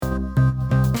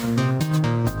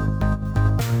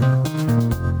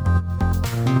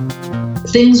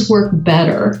things work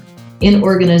better in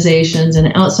organizations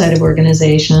and outside of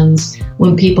organizations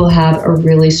when people have a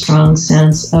really strong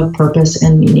sense of purpose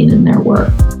and meaning in their work.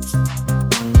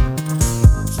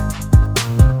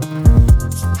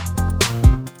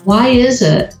 Why is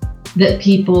it that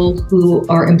people who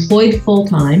are employed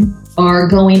full-time are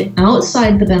going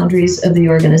outside the boundaries of the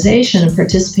organization and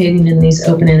participating in these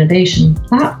open innovation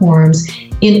platforms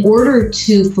in order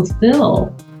to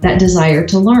fulfill that desire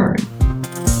to learn?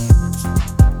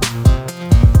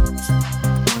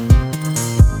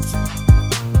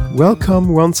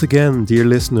 Welcome once again, dear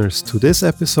listeners, to this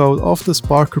episode of the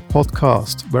Sparker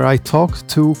podcast, where I talk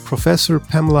to Professor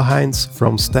Pamela Heinz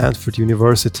from Stanford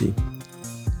University.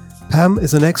 Pam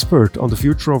is an expert on the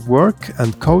future of work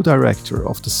and co-director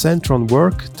of the Center on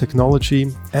Work,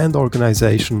 Technology and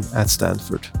Organization at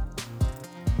Stanford.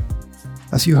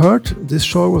 As you heard, this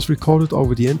show was recorded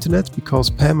over the internet because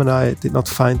Pam and I did not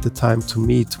find the time to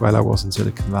meet while I was in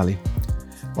Silicon Valley.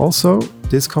 Also,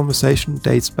 this conversation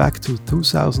dates back to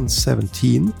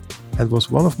 2017 and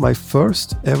was one of my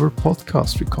first ever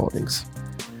podcast recordings.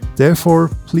 Therefore,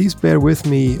 please bear with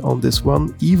me on this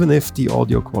one, even if the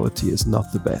audio quality is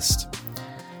not the best.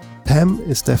 Pam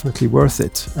is definitely worth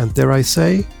it, and dare I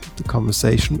say, the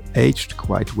conversation aged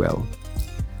quite well.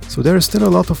 So there is still a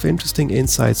lot of interesting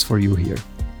insights for you here.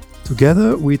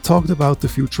 Together, we talked about the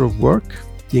future of work,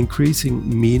 the increasing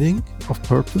meaning of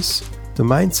purpose, the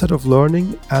mindset of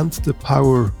learning, and the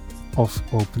power of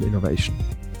open innovation.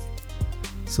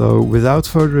 So without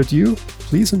further ado,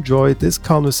 please enjoy this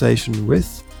conversation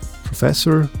with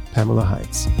Professor Pamela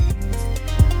Heinz.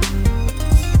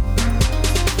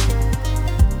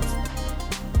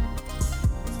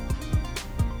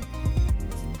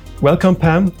 Welcome,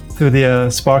 Pam, to the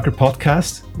Sparker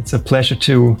podcast. It's a pleasure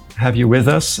to have you with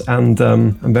us, and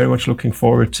I'm very much looking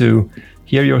forward to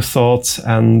hear your thoughts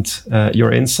and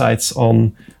your insights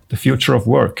on the future of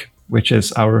work, which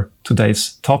is our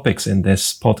today's topics in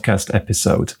this podcast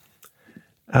episode.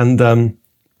 And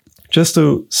just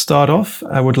to start off,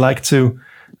 I would like to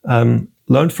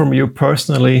learn from you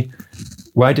personally,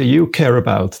 why do you care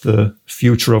about the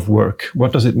future of work?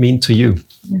 What does it mean to you?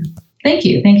 Yeah. Thank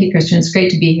you, Christian. It's great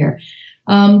to be here.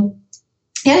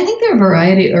 I think there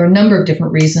are a number of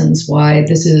different reasons why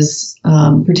this is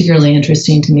particularly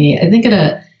interesting to me. I think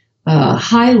at a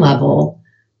high level,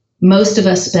 most of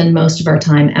us spend most of our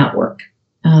time at work.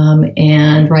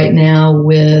 And right now,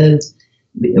 with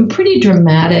pretty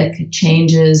dramatic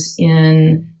changes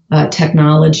in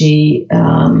technology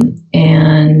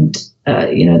and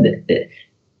the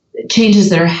changes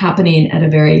that are happening at a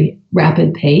very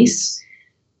rapid pace,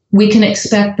 we can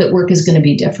expect that work is going to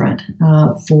be different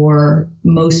for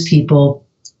most people,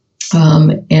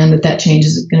 and that change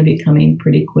is going to be coming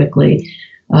pretty quickly.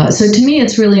 So to me,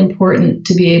 it's really important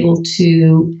to be able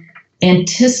to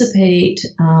anticipate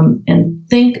and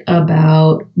think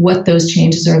about what those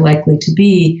changes are likely to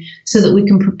be so that we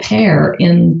can prepare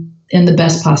in the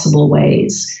best possible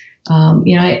ways.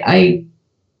 I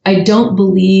don't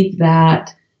believe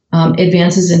that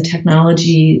advances in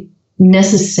technology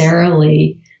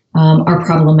necessarily are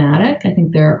problematic. I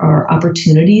think there are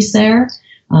opportunities there,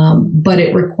 but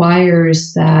it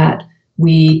requires that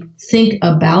we think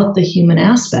about the human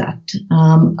aspect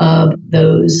of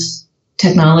those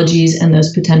technologies and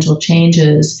those potential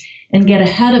changes and get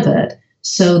ahead of it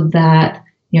so that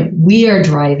we are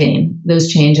driving those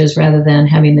changes rather than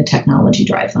having the technology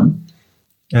drive them.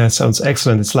 Yeah, sounds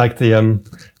excellent. It's like the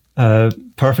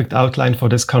perfect outline for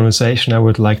this conversation. I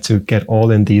would like to get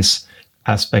all in these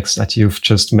aspects that you've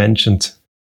just mentioned.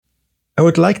 I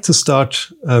would like to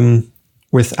start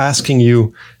with asking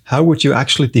you, how would you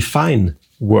actually define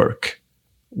work?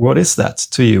 What is that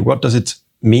to you? What does it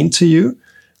mean to you?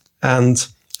 And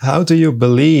how do you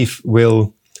believe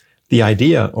will the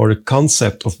idea or the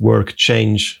concept of work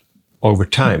change over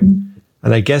time? Mm-hmm.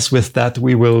 And I guess with that,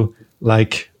 we will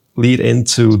lead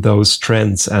into those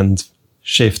trends and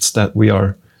shifts that we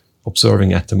are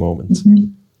observing at the moment.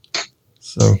 Mm-hmm.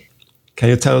 So can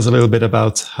you tell us a little bit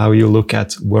about how you look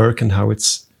at work and how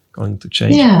it's going to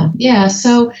change? Yeah.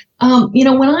 So,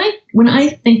 when I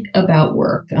think about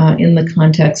work in the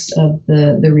context of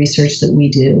the research that we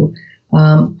do,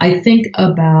 I think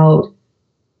about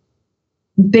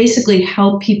basically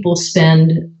how people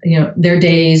spend, their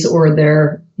days or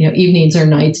their, evenings or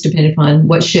nights, depending upon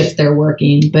what shift they're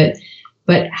working, but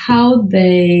how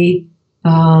they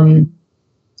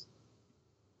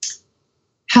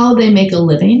make a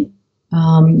living.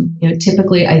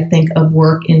 Typically, I think of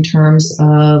work in terms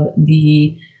of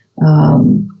the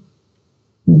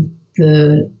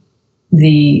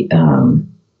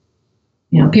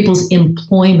people's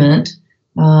employment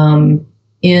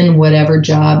in whatever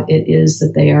job it is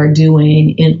that they are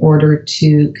doing in order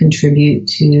to contribute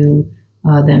to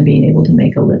them being able to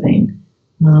make a living.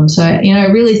 So I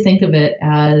really think of it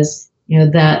as,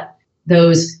 that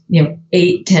those,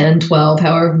 8, 10, 12,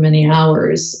 however many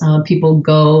hours people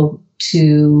go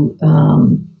to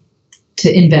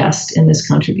invest in this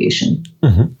contribution.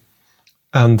 Mm-hmm.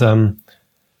 And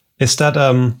is that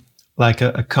like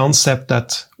a concept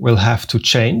that will have to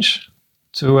change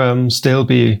to still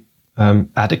be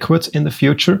adequate in the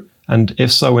future? And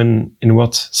if so, in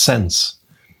what sense?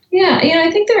 Yeah, I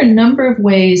think there are a number of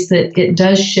ways that it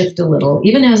does shift a little.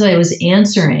 Even as I was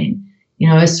answering,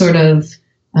 I sort of,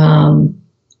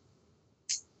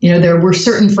 there were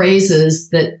certain phrases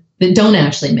that don't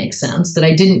actually make sense that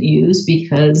I didn't use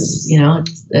because,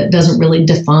 it doesn't really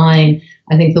define,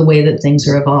 I think, the way that things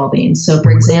are evolving. So,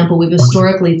 for example, we've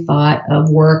historically thought of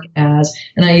work as,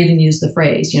 and I even use the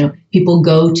phrase, people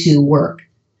go to work.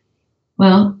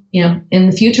 Well, in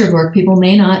the future of work, people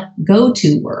may not go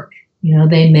to work.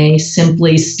 They may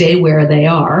simply stay where they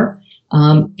are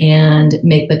and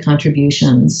make the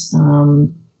contributions,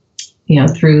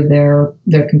 through their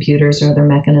computers or their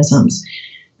mechanisms.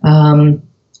 I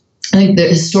think that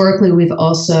historically we've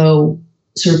also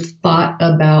sort of thought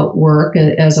about work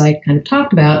as I kind of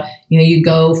talked about. You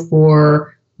go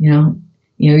for your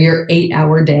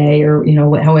 8-hour day, or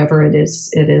however it is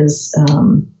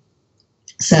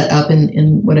set up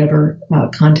in whatever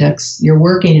context you're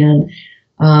working in.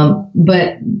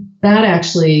 But that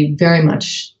actually very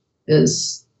much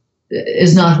is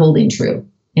not holding true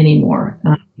anymore.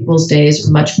 People's days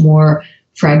are much more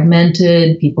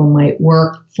fragmented. People might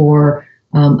work for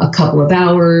a couple of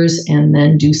hours and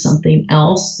then do something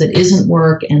else that isn't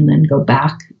work and then go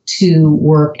back to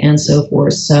work and so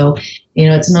forth. So,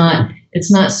 it's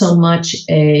not so much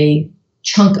a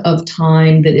chunk of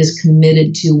time that is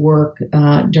committed to work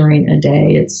during a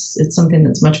day. It's something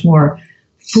that's much more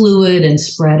fluid and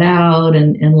spread out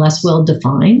and less well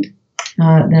defined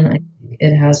than I think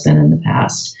it has been in the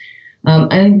past. I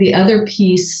think the other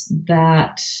piece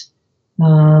that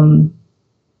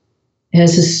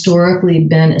has historically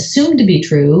been assumed to be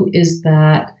true is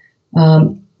that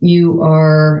you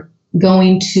are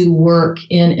going to work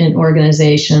in an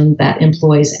organization that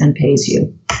employs and pays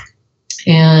you.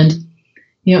 And,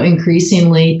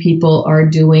 increasingly people are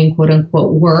doing quote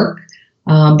unquote work,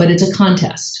 but it's a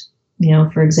contest.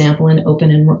 For example, in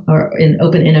open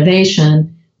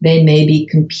innovation, they may be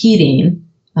competing.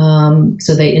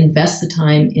 So they invest the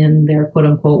time in their quote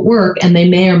unquote work, and they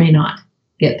may or may not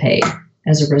get paid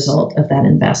as a result of that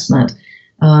investment.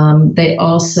 They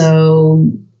also,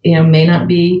 may not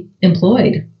be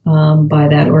employed by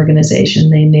that organization.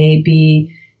 They may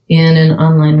be in an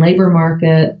online labor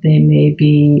market. They may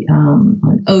be on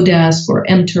Odesk or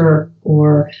MTurk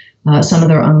or some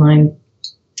other online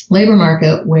labor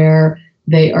market where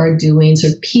they are doing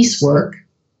sort of piecework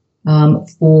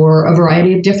for a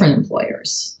variety of different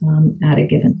employers at a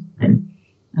given time.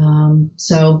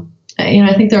 So,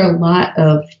 I think there are a lot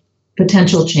of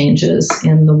potential changes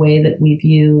in the way that we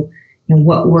view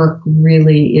what work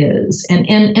really is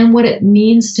and what it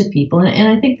means to people. And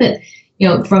I think that,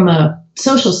 from a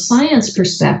social science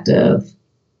perspective,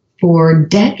 for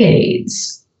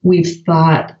decades, we've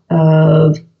thought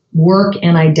of work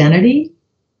and identity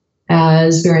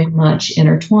as very much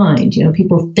intertwined.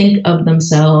 People think of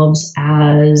themselves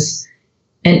as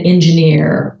an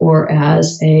engineer or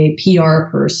as a PR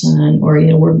person, or,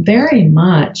 we're very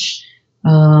much,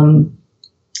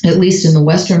 at least in the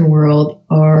Western world,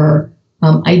 our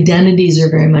identities are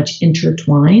very much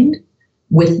intertwined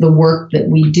with the work that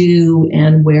we do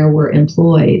and where we're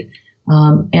employed.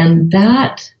 And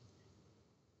that,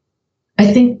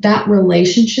 I think that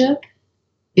relationship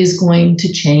is going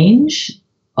to change,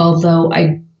 although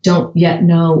I don't yet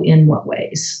know in what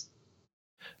ways.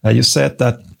 You said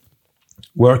that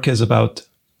work is about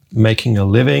making a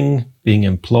living, being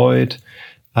employed.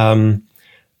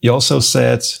 You also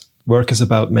said work is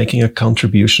about making a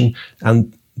contribution.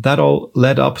 And that all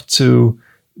led up to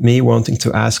me wanting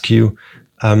to ask you,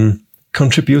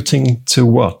 contributing to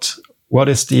what? What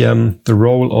is the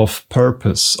role of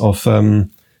purpose, of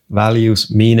values,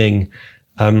 meaning?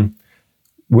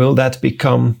 Will that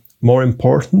become more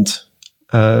important,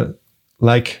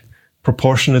 like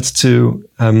proportionate to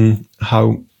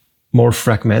how more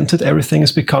fragmented everything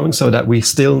is becoming, so that we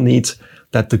still need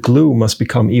that the glue must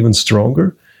become even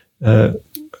stronger?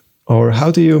 Or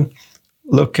how do you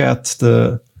look at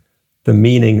the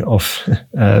meaning of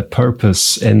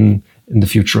purpose in the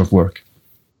future of work?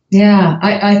 Yeah,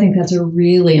 I think that's a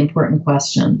really important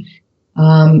question.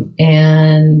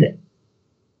 And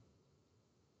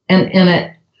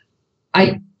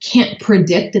I can't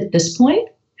predict at this point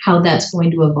how that's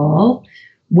going to evolve.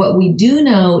 What we do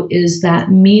know is that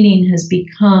meaning has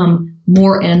become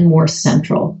more and more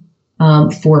central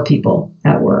for people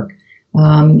at work.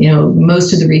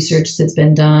 Most of the research that's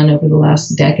been done over the last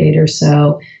decade or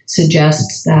so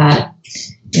suggests that,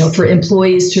 for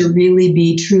employees to really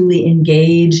be truly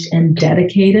engaged and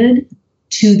dedicated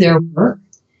to their work,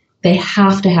 they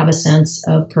have to have a sense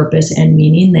of purpose and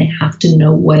meaning. They have to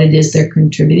know what it is they're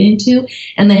contributing to,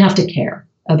 and they have to care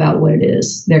about what it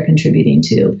is they're contributing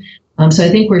to. So I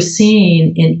think we're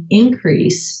seeing an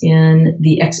increase in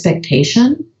the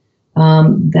expectation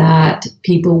that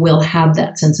people will have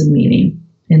that sense of meaning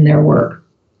in their work.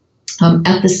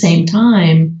 At the same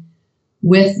time,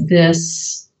 with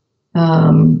this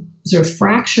sort of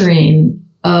fracturing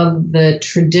of the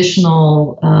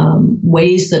traditional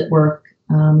ways that work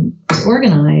is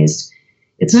organized,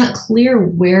 it's not clear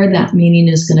where that meaning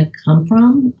is going to come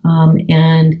from,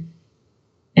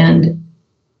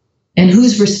 and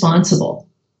who's responsible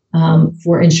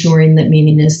for ensuring that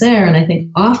meaning is there. And I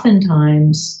think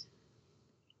oftentimes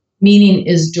meaning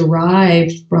is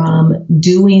derived from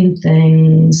doing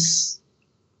things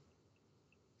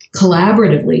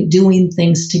collaboratively, doing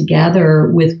things together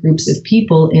with groups of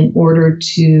people in order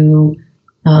to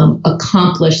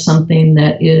accomplish something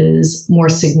that is more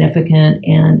significant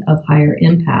and of higher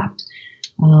impact.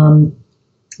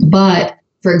 But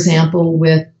for example,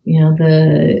 with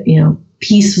the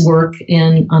piecework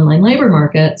in online labor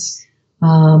markets,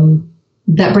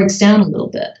 that breaks down a little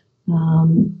bit.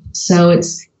 So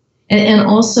it's and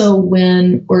also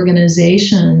when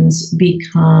organizations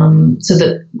become, so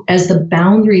that as the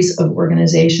boundaries of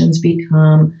organizations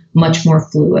become much more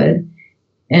fluid,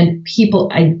 and people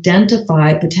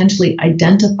potentially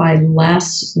identify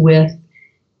less with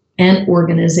an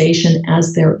organization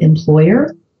as their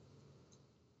employer,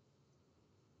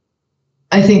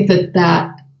 I think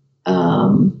that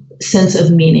sense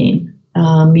of meaning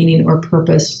or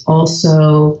purpose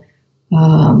also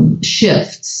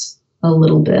shifts a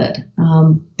little bit.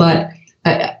 But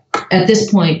at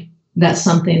this point, that's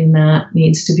something that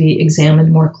needs to be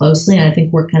examined more closely. And I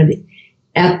think we're kind of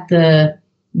at the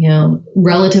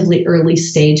relatively early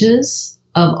stages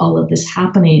of all of this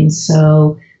happening.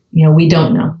 So, we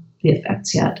don't know the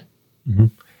effects yet. Mm-hmm.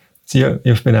 So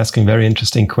you've been asking very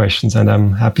interesting questions, and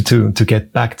I'm happy to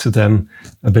get back to them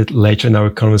a bit later in our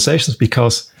conversations,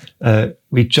 because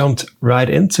we jumped right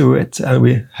into it, and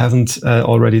we haven't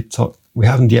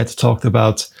yet talked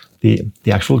about the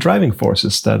actual driving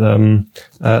forces that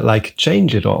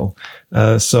change it all.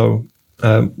 So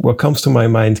what comes to my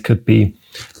mind could be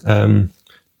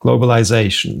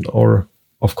globalization, or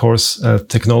of course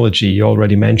technology. You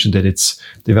already mentioned it. It's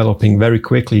developing very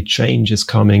quickly. Change is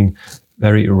coming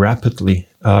very rapidly.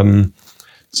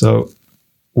 So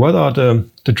what are the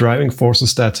driving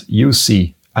forces that you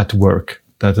see at work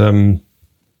that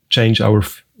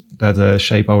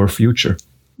shape our future?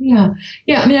 Yeah.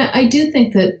 I mean, I do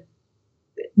think that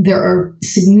there are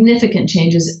significant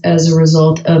changes as a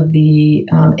result of the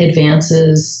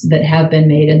advances that have been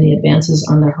made and the advances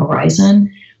on the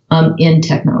horizon in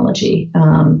technology,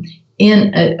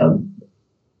 in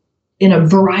a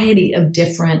variety of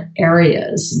different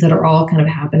areas that are all kind of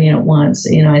happening at once.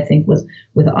 I think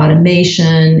with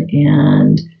automation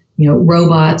and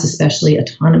robots, especially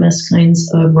autonomous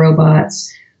kinds of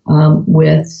robots,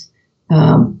 with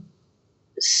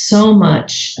so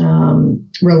much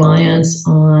reliance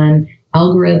on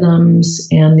algorithms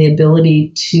and the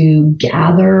ability to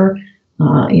gather,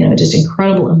 just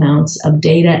incredible amounts of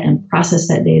data and process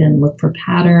that data and look for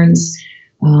patterns.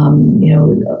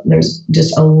 There's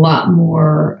just a lot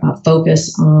more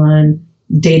focus on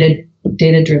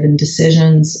data-driven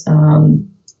decisions. And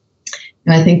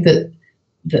I think that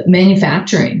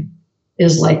manufacturing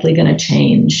is likely going to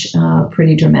change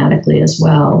pretty dramatically as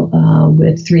well,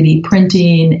 with 3D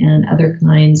printing and other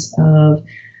kinds of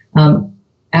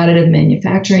additive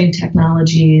manufacturing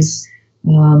technologies.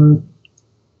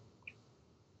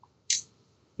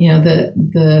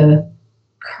 The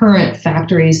current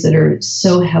factories that are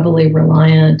so heavily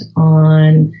reliant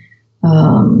on,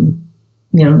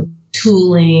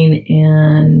 tooling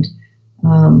and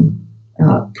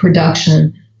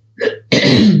production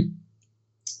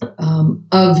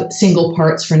of single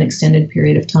parts for an extended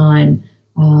period of time.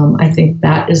 I think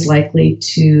that is likely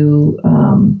to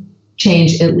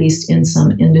change, at least in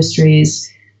some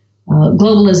industries.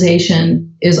 Globalization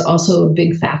is also a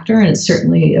big factor, and it's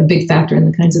certainly a big factor in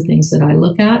the kinds of things that I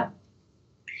look at.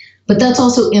 But that's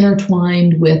also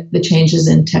intertwined with the changes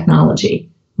in technology.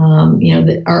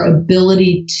 That our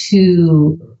ability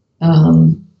to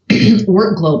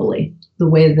work globally the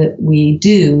way that we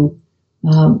do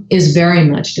is very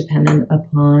much dependent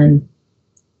upon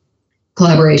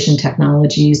collaboration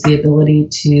technologies, the ability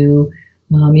to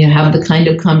have the kind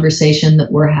of conversation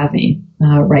that we're having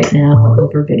right now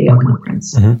over video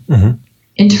conference. Mm-hmm, mm-hmm.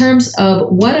 In terms of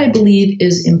what I believe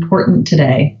is important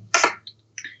today,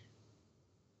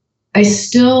 I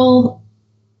still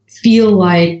feel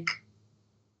like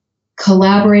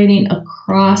collaborating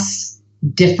across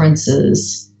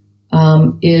differences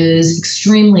is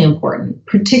extremely important,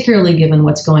 particularly given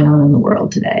what's going on in the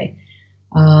world today.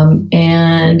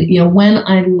 And when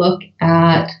I look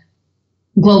at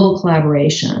global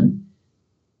collaboration,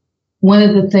 one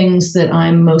of the things that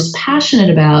I'm most passionate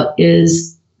about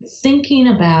is thinking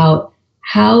about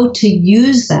how to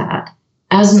use that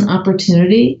as an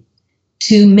opportunity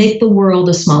to make the world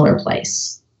a smaller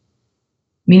place.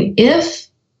 I mean, if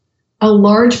a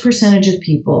large percentage of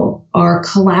people are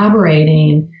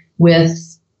collaborating with,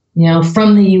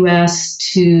 from the US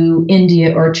to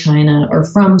India or China, or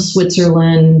from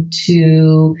Switzerland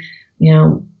to,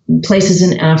 places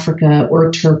in Africa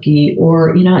or Turkey,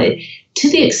 or, to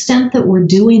the extent that we're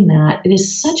doing that, it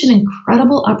is such an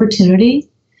incredible opportunity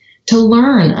to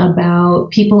learn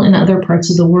about people in other parts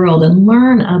of the world and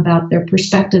learn about their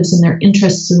perspectives and their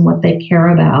interests and what they care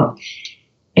about.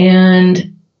 And,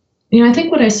 I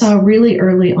think what I saw really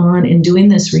early on in doing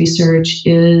this research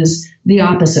is the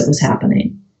opposite was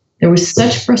happening. There was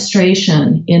such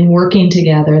frustration in working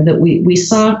together that we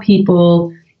saw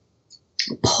people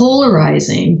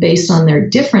polarizing based on their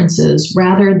differences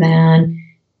rather than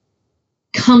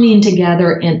coming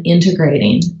together and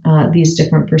integrating these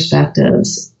different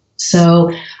perspectives.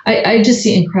 So I just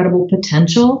see incredible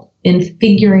potential in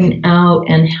figuring out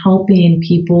and helping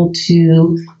people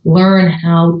to learn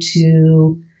how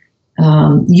to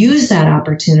use that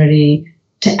opportunity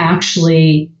to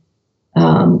actually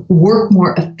work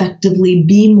more effectively,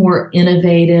 be more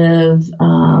innovative,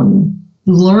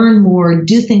 learn more,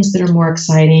 do things that are more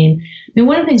exciting. I mean,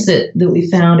 one of the things that we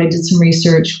found, I did some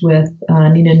research with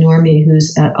Nina Nurmi,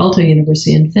 who's at Aalto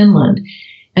University in Finland,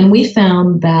 and we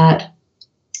found that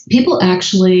people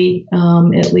actually,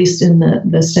 at least in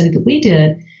the study that we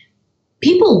did,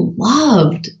 people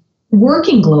loved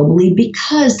working globally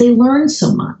because they learned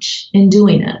so much in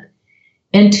doing it.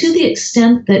 And to the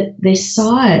extent that they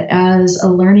saw it as a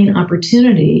learning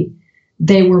opportunity,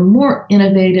 they were more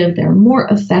innovative, they're more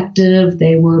effective,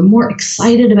 they were more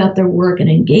excited about their work and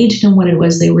engaged in what it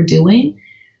was they were doing.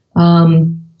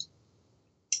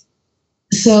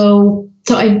 So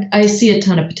I see a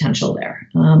ton of potential there.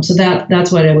 So that's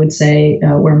what I would say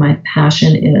where my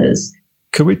passion is.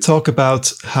 Could we talk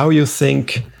about how you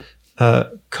think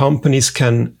companies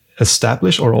can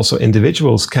establish, or also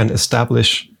individuals can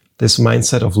establish, this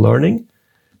mindset of learning?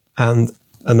 And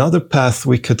another path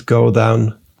we could go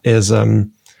down is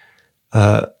open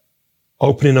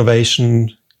innovation,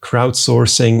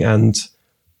 crowdsourcing, and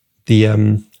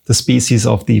the species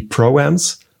of the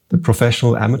pro-ams, the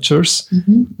professional amateurs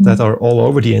that are all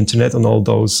over the internet on all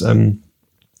those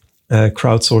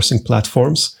crowdsourcing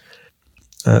platforms.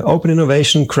 Open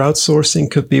innovation,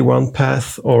 crowdsourcing could be one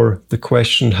path, or the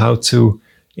question how to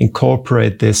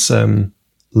incorporate this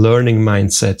learning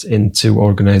mindset into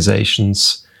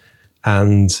organizations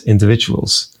and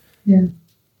individuals. Yeah.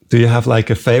 Do you have like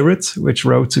a favorite, which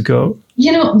road to go?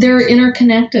 They're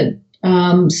interconnected.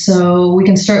 So we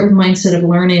can start with mindset of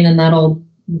learning, and that'll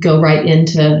go right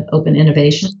into open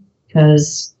innovation,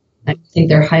 because I think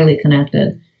they're highly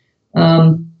connected.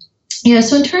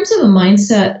 So in terms of a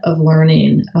mindset of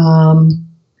learning,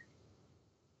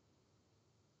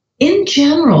 in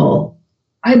general,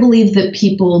 I believe that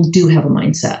people do have a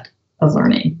mindset of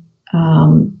learning.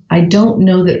 I don't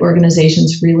know that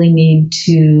organizations really need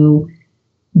to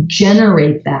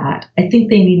generate that. I think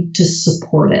they need to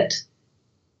support it.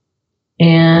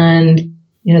 And,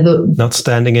 not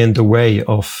standing in the way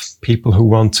of people who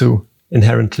want to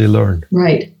inherently learn.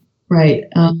 Right.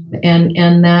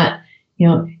 And that,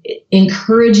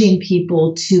 encouraging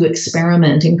people to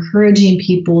experiment, encouraging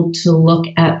people to look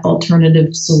at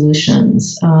alternative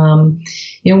solutions.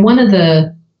 One of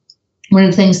the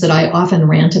things that I often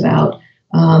rant about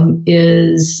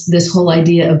is this whole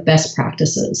idea of best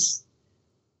practices.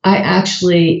 I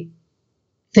actually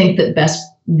think that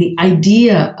the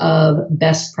idea of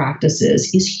best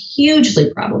practices is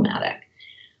hugely problematic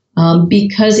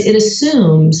because it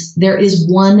assumes there is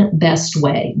one best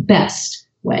way,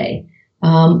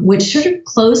 which sort of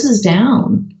closes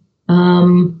down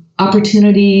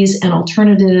opportunities and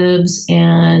alternatives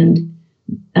and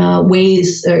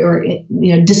ways, or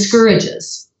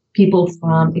discourages people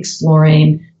from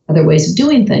exploring other ways of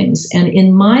doing things. And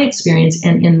in my experience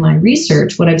and in my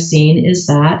research, what I've seen is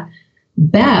that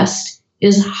best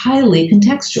is highly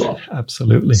contextual.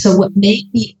 Absolutely. So what may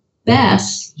be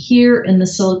best here in the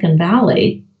Silicon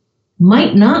Valley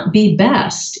might not be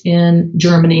best in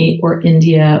Germany or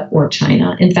India or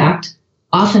China. In fact,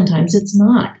 oftentimes it's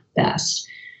not best.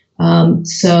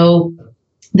 So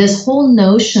this whole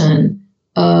notion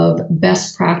of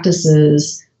best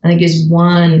practices, I think, is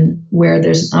one where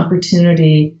there's an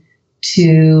opportunity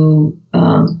to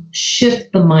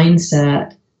shift the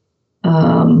mindset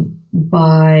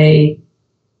by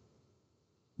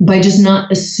just not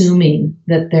assuming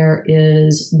that there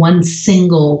is one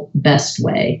single best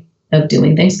way of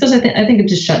doing things, because I think it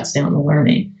just shuts down the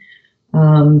learning.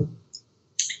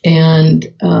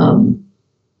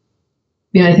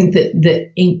 I think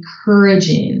that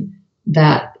encouraging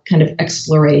that kind of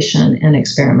exploration and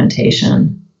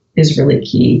experimentation is really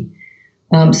key.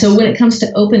 So when it comes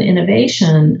to open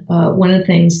innovation, one of the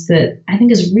things that I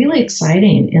think is really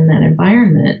exciting in that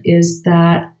environment is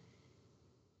that,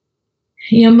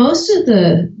 most of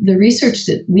the research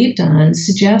that we've done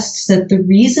suggests that the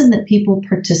reason that people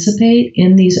participate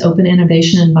in these open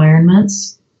innovation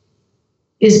environments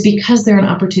is because they're an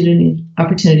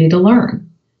opportunity to learn.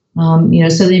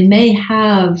 So they may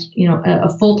have, a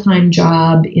full-time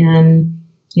job in,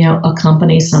 a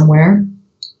company somewhere,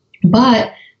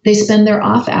 but they spend their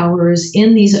off hours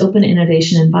in these open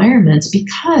innovation environments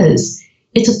because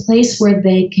it's a place where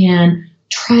they can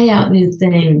try out new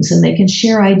things and they can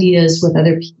share ideas with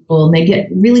other people, and they get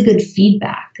really good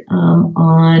feedback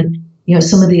on,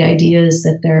 some of the ideas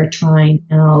that they're trying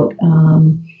out.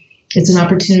 It's an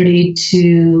opportunity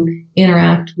to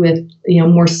interact with,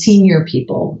 more senior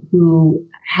people who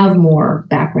have more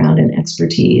background and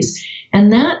expertise.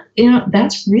 And that,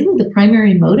 that's really the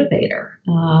primary motivator.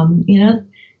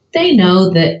 They know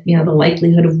that, the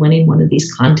likelihood of winning one of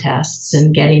these contests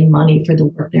and getting money for the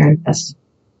work they're investing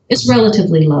is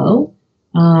relatively low.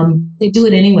 They do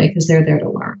it anyway because they're there to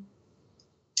learn.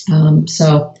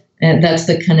 And that's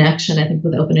the connection, I think,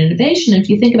 with open innovation. If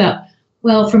you think about,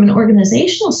 well, from an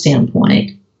organizational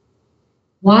standpoint,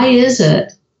 why is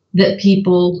it that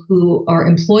people who are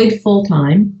employed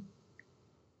full-time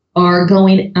are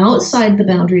going outside the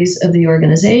boundaries of the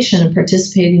organization and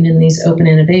participating in these open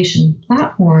innovation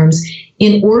platforms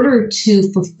in order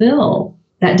to fulfill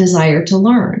that desire to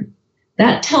learn?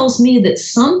 That tells me that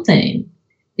something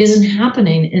isn't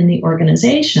happening in the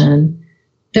organization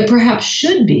that perhaps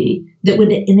should be, that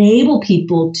would enable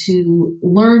people to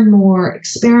learn more,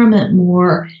 experiment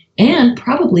more, and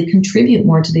probably contribute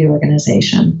more to the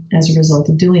organization as a result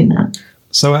of doing that.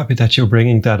 So happy that you're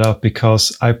bringing that up,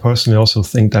 because I personally also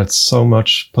think that so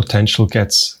much potential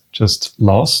gets just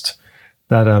lost,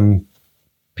 that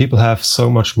people have so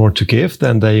much more to give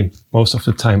than they most of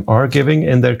the time are giving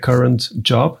in their current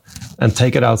job, and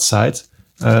take it outside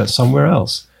somewhere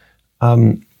else.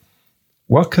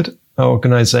 What could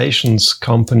organizations,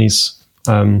 companies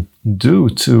do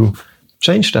to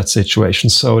change that situation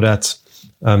so that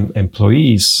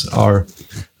employees are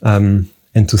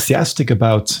enthusiastic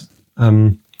about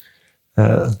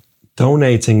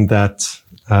donating that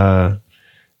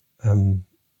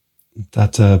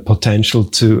potential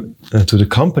to the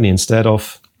company instead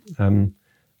of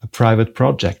a private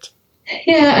project?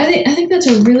 Yeah, I think that's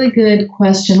a really good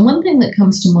question. One thing that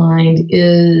comes to mind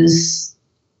is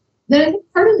that I think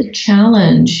part of the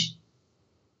challenge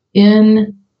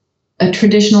in a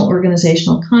traditional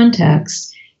organizational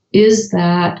context is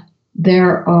that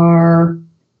there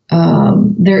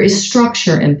is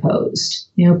structure imposed.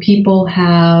 People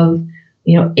have,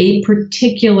 a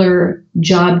particular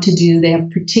job to do. They have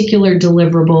particular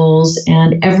deliverables,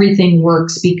 and everything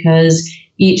works because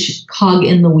each cog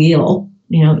in the wheel,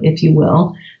 if you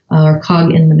will, or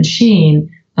cog in the machine,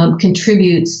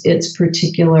 contributes its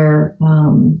particular,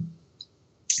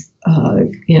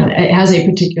 it has a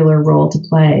particular role to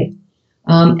play.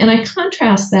 And I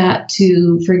contrast that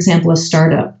to, for example, a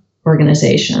startup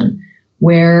organization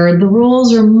where the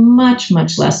roles are much,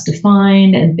 much less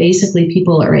defined, and basically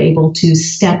people are able to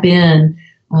step in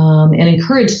and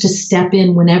encouraged to step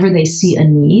in whenever they see a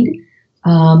need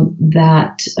a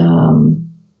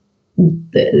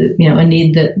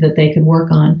need that they could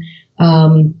work on.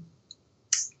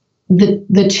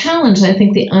 The challenge, and I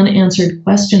think the unanswered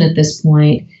question at this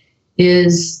point,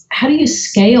 is how do you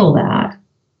scale that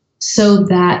so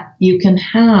that you can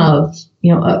have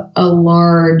a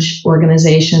large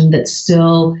organization that's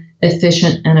still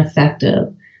efficient and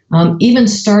effective? Even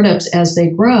startups, as they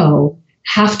grow,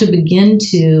 have to begin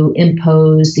to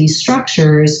impose these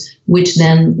structures, which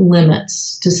then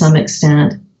limits, to some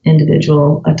extent,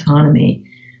 individual autonomy.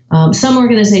 Some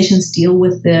organizations deal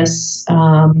with this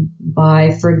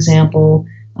by, for example,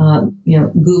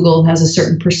 Google has a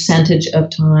certain percentage of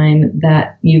time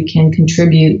that you can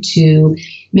contribute to,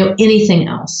 anything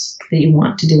else that you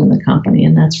want to do in the company.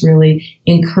 And that's really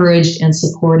encouraged and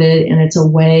supported. And it's a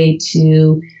way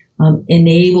to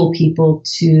enable people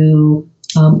to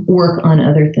work on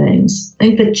other things. I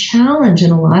think the challenge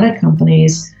in a lot of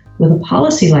companies with a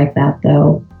policy like that,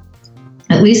 though,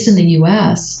 at least in the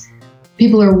US,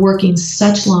 people are working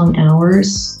such long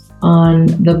hours on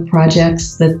the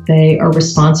projects that they are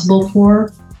responsible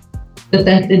for,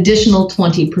 that additional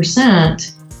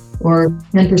 20% or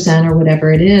 10% or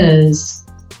whatever it is,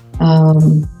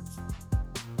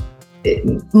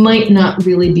 it might not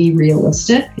really be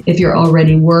realistic if you're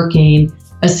already working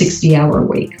a 60-hour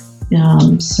week.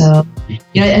 So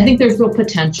I think there's real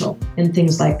potential in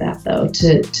things like that, though,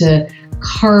 to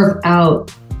carve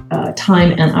out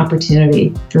time and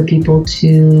opportunity for people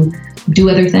to do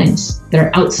other things that are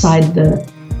outside the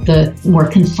more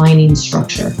confining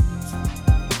structure.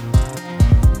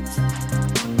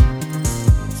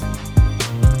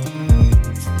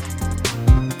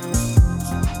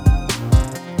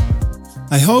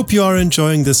 I hope you are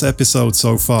enjoying this episode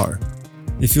so far.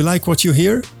 If you like what you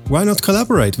hear, why not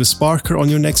collaborate with Sparker on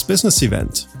your next business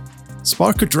event?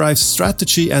 Sparker drives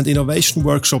strategy and innovation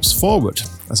workshops forward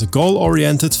as a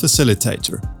goal-oriented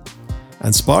facilitator.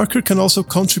 And Sparker can also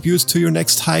contribute to your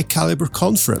next high-caliber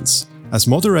conference as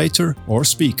moderator or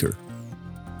speaker.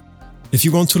 If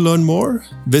you want to learn more,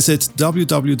 visit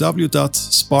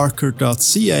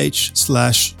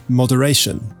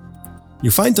www.sparker.ch/moderation.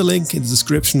 You'll find the link in the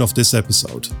description of this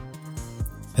episode.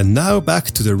 And now back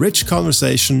to the rich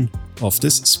conversation of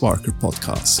this Sparker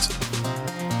podcast.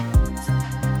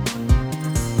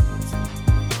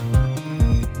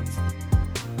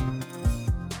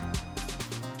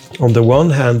 On the one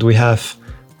hand, we have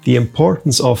the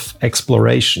importance of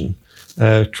exploration,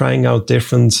 trying out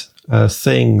different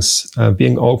things,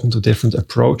 being open to different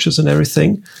approaches and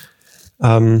everything.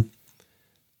 And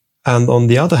on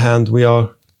the other hand, we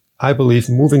are, I believe,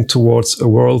 moving towards a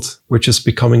world which is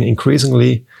becoming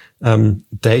increasingly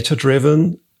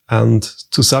data-driven, and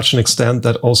to such an extent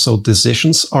that also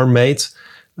decisions are made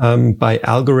by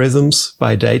algorithms,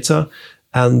 by data.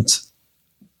 And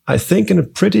I think in a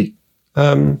pretty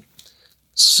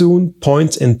soon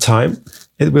point in time,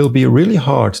 it will be really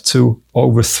hard to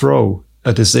overthrow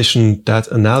a decision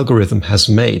that an algorithm has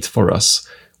made for us,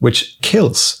 which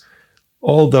kills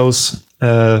all those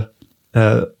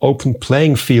open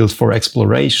playing field for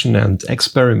exploration and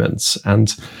experiments.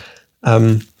 And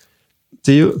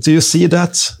do you see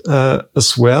that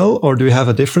as well, or do you have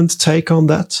a different take on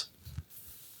that?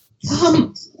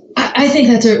 I think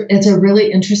it's a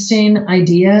really interesting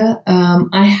idea.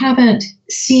 I haven't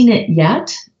seen it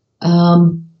yet,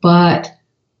 but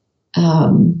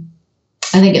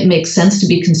I think it makes sense to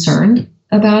be concerned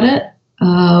about it.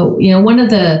 One of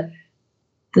the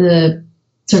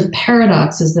sort of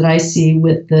paradoxes that I see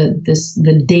with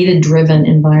the data-driven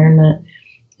environment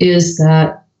is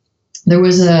that there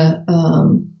was a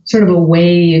sort of a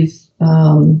wave,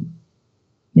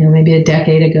 maybe a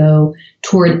decade ago,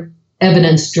 toward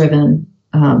evidence-driven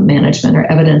management or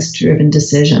evidence-driven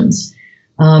decisions.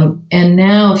 And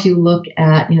now, if you look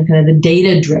at kind of the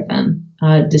data-driven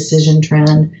decision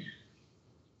trend,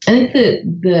 I think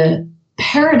the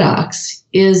paradox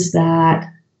is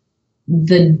that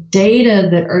the data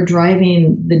that are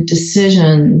driving the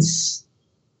decisions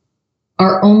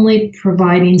are only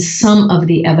providing some of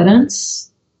the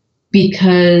evidence,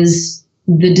 because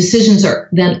the decisions are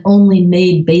then only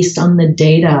made based on the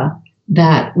data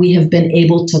that we have been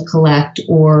able to collect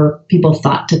or people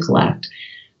thought to collect.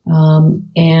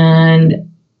 And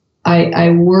I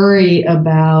worry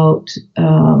about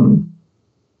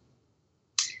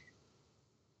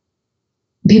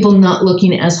people not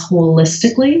looking as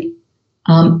holistically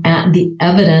at the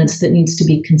evidence that needs to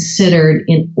be considered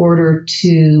in order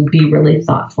to be really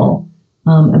thoughtful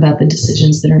about the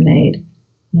decisions that are made.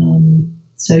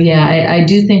 So yeah, I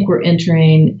do think we're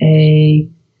entering a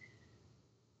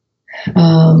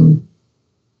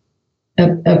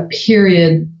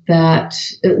period that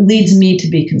leads me to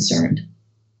be concerned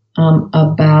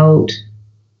about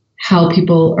how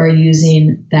people are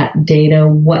using that data,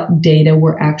 what data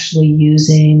we're actually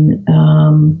using.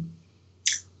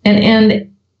 And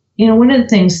one of the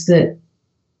things that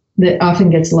often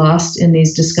gets lost in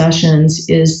these discussions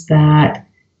is that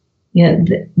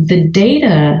the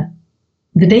data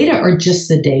are just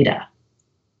the data.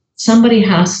 Somebody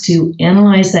has to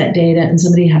analyze that data and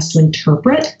somebody has to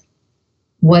interpret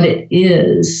what it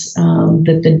is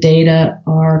that the data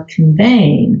are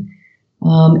conveying.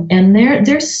 And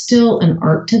there's still an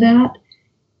art to that.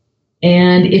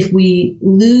 And if we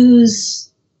lose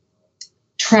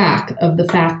track of the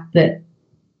fact that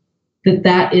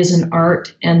is an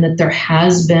art, and that there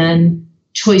has been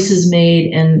choices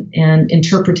made and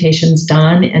interpretations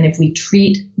done. And if we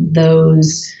treat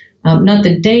those, not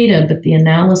the data, but the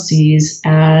analyses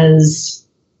as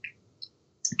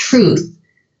truth,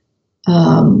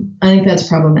 I think that's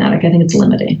problematic. I think it's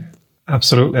limiting.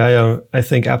 Absolutely. I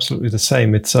think absolutely the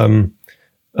same. It's a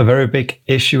very big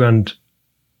issue, and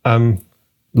I'm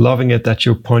loving it that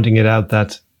you're pointing it out,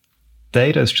 that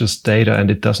data is just data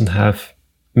and it doesn't have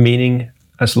meaning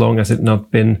as long as it's not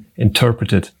been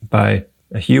interpreted by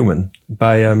a human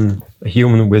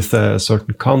with a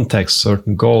certain context,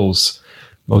 certain goals,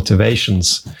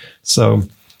 motivations. So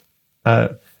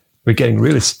we're getting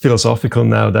really philosophical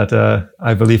now, that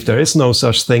I believe there is no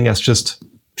such thing as just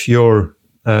pure,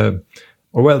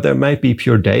 there might be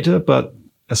pure data, but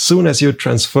as soon as you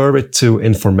transfer it to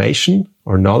information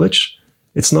or knowledge,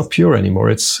 it's not pure anymore.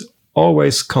 It's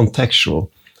always contextual.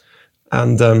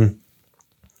 And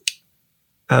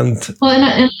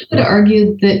I would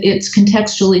argue that it's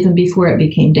contextual even before it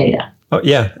became data. Oh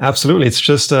yeah, absolutely. It's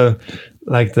just because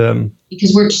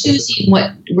we're choosing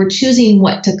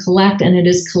what to collect, and it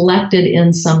is collected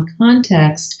in some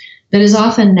context that is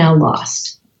often now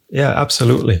lost. Yeah,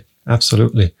 absolutely,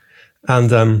 and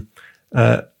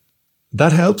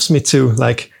that helps me to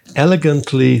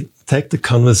elegantly take the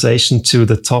conversation to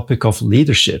the topic of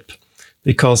leadership,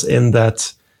 because in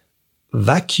that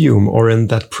vacuum, or in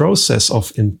that process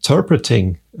of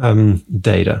interpreting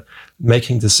data,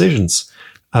 making decisions,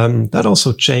 that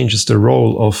also changes the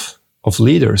role of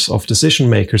leaders, of decision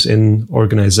makers in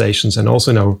organizations, and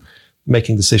also in our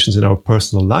making decisions in our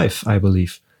personal life. I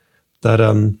believe that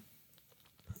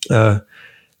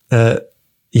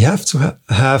you have to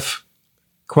have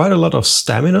quite a lot of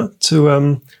stamina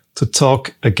to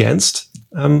talk against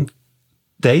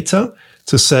data,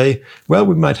 to say, well,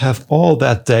 we might have all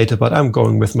that data, but I'm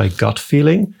going with my gut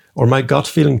feeling, or my gut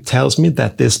feeling tells me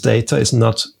that this data is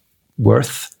not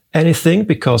worth anything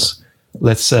because,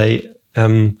 let's say,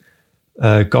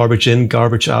 garbage in,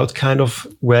 garbage out kind of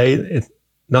way,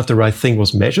 not the right thing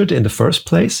was measured in the first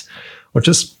place. Or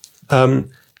just,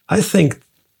 I think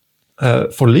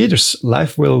for leaders,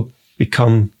 life will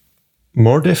become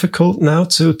more difficult now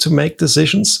to make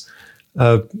decisions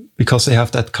because they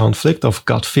have that conflict of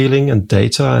gut feeling and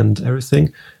data and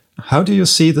everything. How do you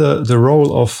see the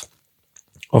role of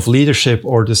leadership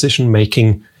or decision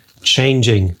making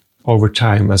changing over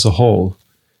time as a whole?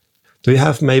 Do you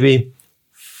have maybe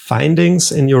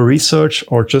findings in your research,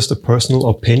 or just a personal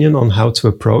opinion on how to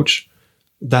approach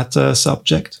that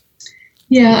subject?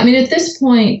 Yeah, I mean, at this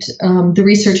point, the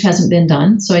research hasn't been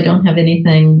done, so I don't have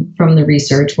anything from the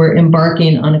research. We're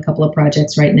embarking on a couple of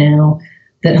projects right now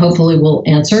that hopefully will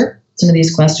answer some of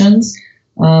these questions.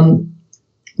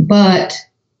 But,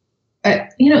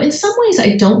 in some ways,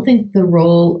 I don't think the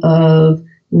role of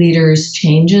leaders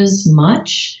changes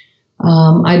much.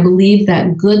 I believe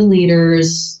that good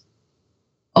leaders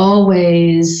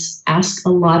always ask a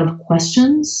lot of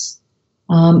questions,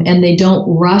 and they don't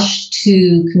rush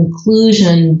to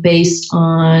conclusion based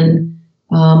on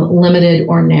limited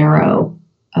or narrow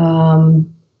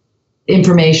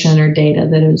information or data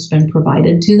that has been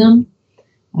provided to them.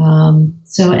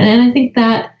 And I think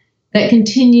that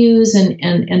continues,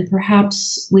 and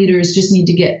perhaps leaders just need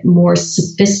to get more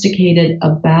sophisticated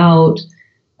about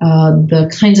the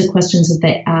kinds of questions that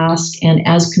they ask, and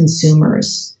as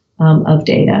consumers of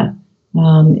data,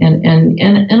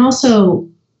 and also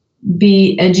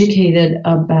be educated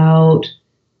about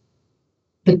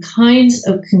the kinds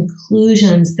of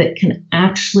conclusions that can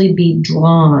actually be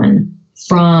drawn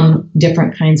from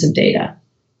different kinds of data.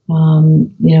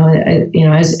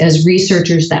 As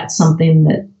researchers, that's something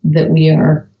that we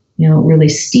are, really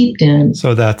steeped in.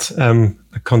 So that a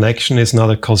connection is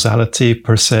not a causality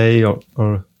per se,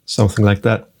 or something like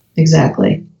that.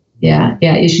 Exactly. Yeah.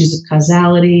 Issues of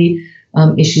causality,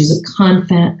 issues of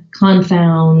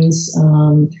confounds,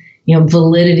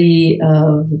 validity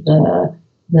of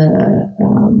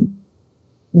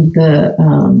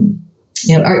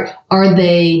are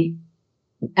they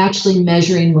actually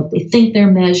measuring what they think they're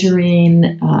measuring?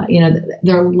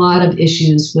 There are a lot of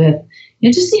issues with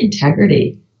just the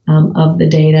integrity of the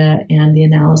data and the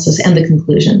analysis and the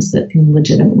conclusions that can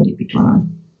legitimately be drawn.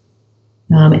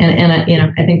 I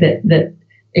think that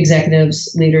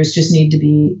executives, leaders just need to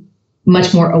be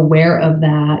much more aware of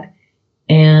that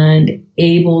and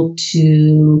able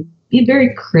to be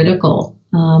very critical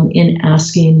in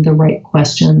asking the right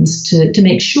questions to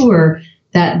make sure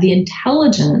that the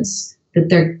intelligence that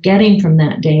they're getting from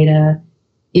that data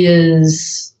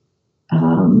is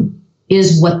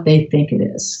what they think it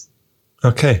is.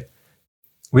 Okay.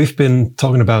 we've been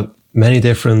talking about many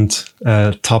different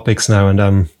topics now, and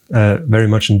I'm very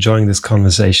much enjoying this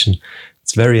conversation.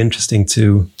 It's very interesting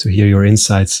to hear your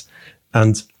insights.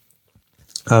 And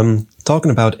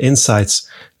talking about insights,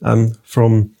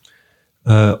 from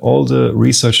all the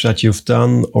research that you've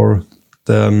done or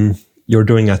you're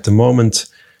doing at the moment,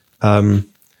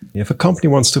 if a company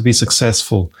wants to be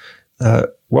successful,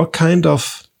 what kind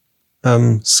of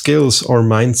skills or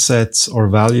mindsets or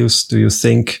values do you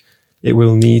think it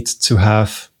will need to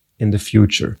have in the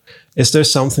future? Is there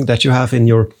something that you have in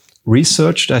your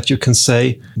research that you can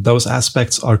say those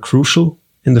aspects are crucial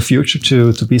in the future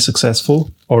to be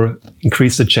successful or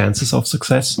increase the chances of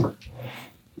success?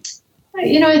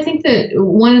 I think that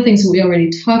one of the things that we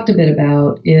already talked a bit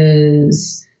about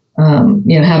is,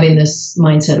 having this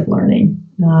mindset of learning,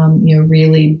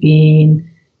 really being,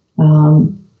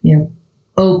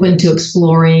 open to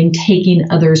exploring, taking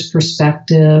others'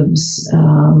 perspectives,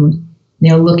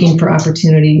 looking for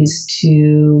opportunities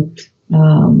to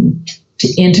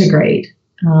integrate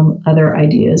other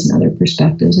ideas and other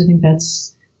perspectives. I think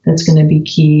that's going to be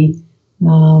key.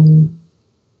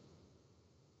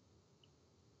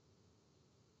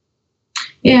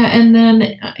 And then,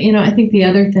 I think the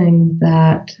other thing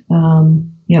that,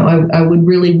 I would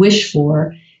really wish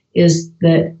for is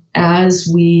that as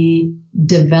we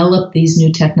develop these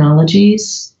new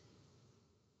technologies,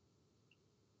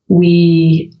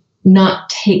 we not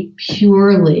take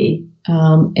purely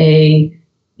a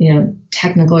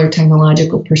technical or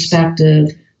technological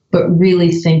perspective, but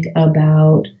really think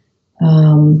about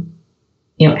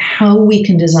how we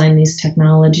can design these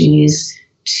technologies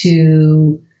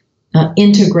to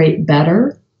integrate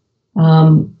better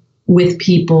with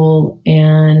people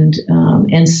and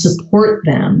support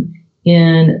them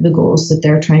in the goals that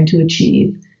they're trying to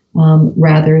achieve,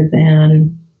 rather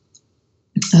than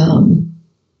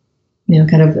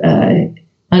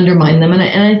undermine them. And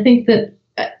I think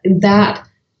that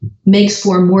makes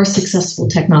for more successful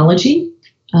technology,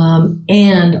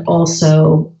 and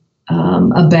also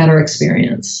a better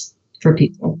experience for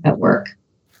people at work.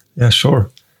 Yeah, sure.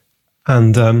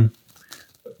 And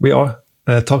we all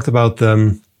talked about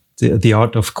the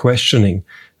art of questioning.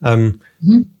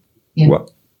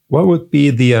 What would be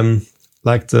the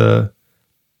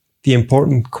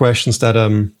important questions that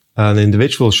an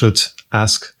individual should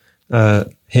ask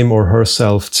him or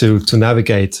herself to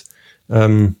navigate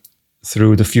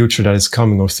through the future that is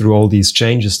coming, or through all these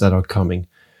changes that are coming?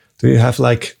 Do you have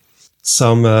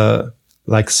some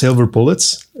silver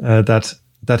bullets that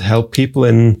help people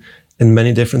in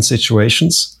many different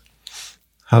situations,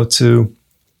 how to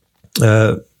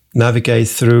navigate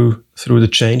through the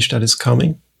change that is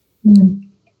coming?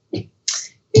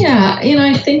 Yeah,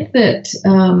 I think that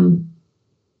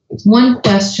one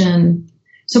question,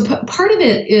 so part of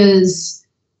it is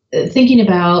thinking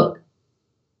about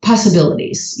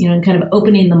possibilities, and kind of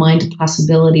opening the mind to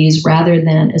possibilities rather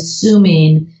than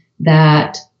assuming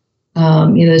that,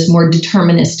 there's more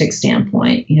deterministic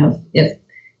standpoint.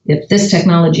 If this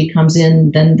technology comes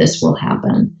in, then this will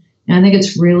happen. And I think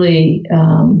it's really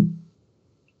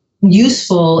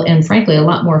useful and, frankly, a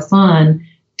lot more fun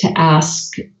to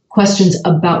ask questions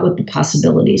about what the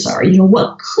possibilities are.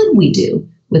 What could we do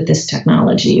with this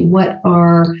technology? What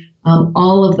are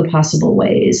all of the possible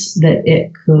ways that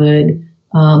it could,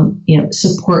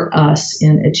 support us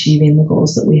in achieving the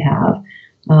goals that we have?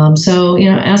 So,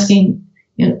 asking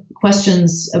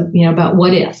questions, about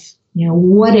what if.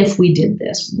 What if we did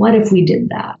this? What if we did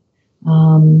that?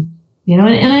 And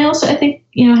I think,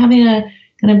 having a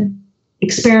kind of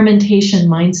experimentation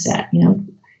mindset,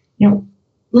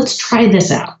 let's try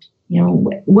this out.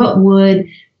 What would,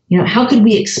 how could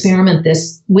we experiment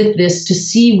with this to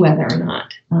see whether or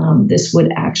not this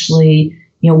would actually,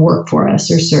 work for us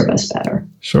or serve us better?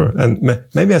 Sure. And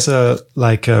maybe as a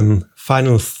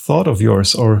final thought of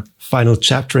yours or final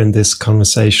chapter in this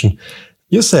conversation,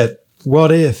 you said,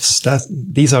 what ifs?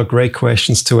 These are great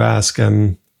questions to ask,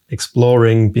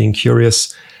 exploring, being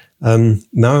curious. Now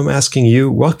I'm asking you,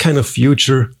 what kind of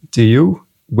future do you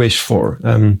wish for?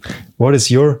 What is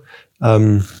your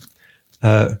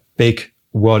big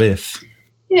what if?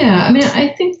 Yeah,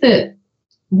 I think that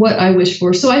what I wish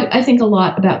for, so I think a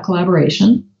lot about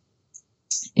collaboration.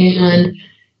 And,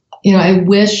 I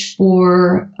wish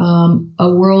for a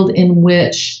world in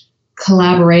which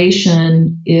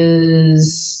collaboration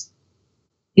is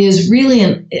really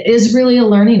a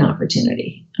learning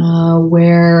opportunity,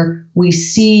 where we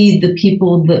see the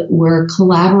people that we're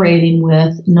collaborating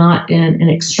with not in an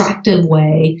extractive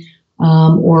way,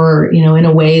 or in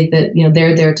a way that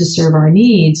they're there to serve our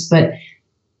needs, but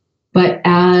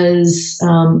as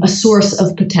a source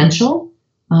of potential,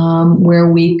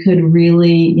 where we could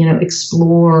really,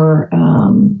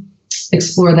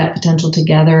 explore that potential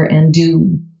together and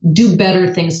do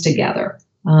better things together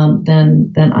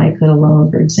than I could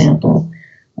alone, for example.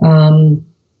 And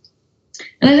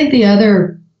I think the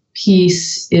other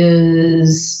piece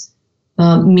is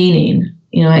meaning.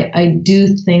 I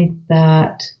do think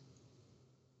that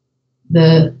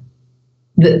the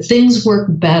things work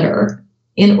better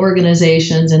in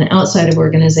organizations and outside of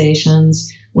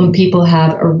organizations when people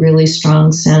have a really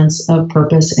strong sense of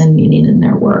purpose and meaning in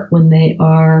their work, when they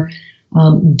are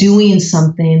doing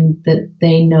something that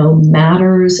they know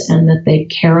matters and that they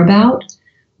care about.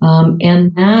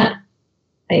 And that,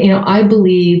 I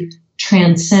believe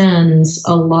transcends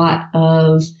a lot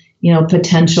of,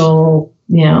 potential,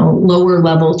 lower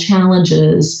level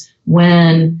challenges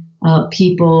when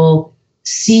people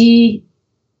see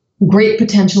great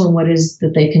potential in what it is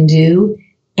that they can do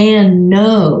and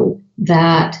know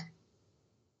that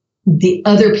the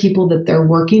other people that they're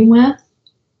working with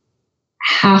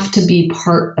have to be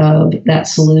part of that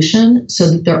solution, so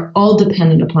that they're all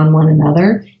dependent upon one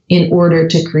another in order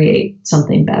to create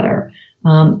something better.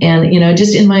 And,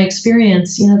 just in my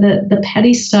experience, the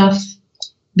petty stuff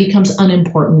becomes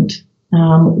unimportant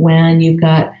when you've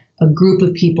got a group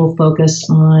of people focused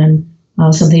on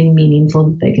something meaningful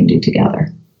that they can do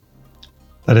together.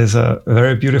 That is a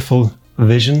very beautiful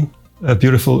vision, a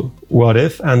beautiful what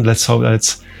if, and let's hope that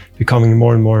it's becoming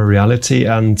more and more a reality.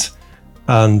 And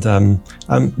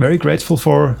I'm very grateful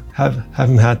for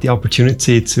having had the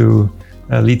opportunity to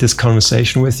lead this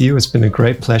conversation with you. It's been a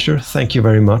great pleasure. Thank you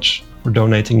very much for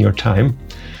donating your time.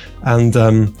 And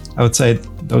I would say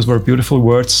those were beautiful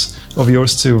words of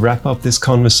yours to wrap up this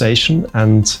conversation.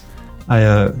 And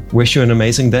I wish you an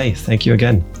amazing day. Thank you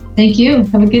again. Thank you.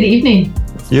 Have a good evening.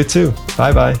 You too.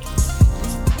 Bye-bye.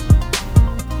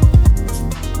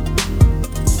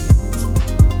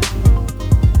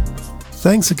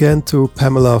 Thanks again to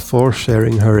Pamela for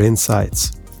sharing her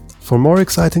insights. For more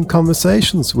exciting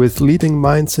conversations with leading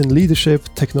minds in leadership,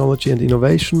 technology and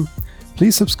innovation,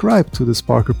 please subscribe to the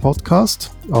Sparker podcast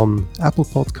on Apple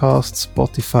Podcasts,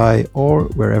 Spotify, or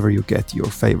wherever you get your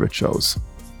favorite shows.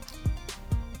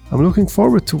 I'm looking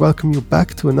forward to welcome you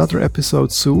back to another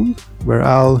episode soon, where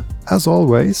I'll, as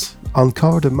always,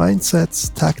 uncover the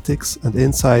mindsets, tactics, and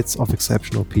insights of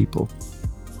exceptional people.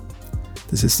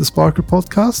 This is the Sparker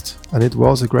Podcast, and it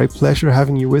was a great pleasure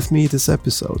having you with me this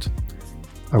episode.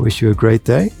 I wish you a great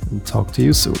day and talk to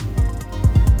you soon.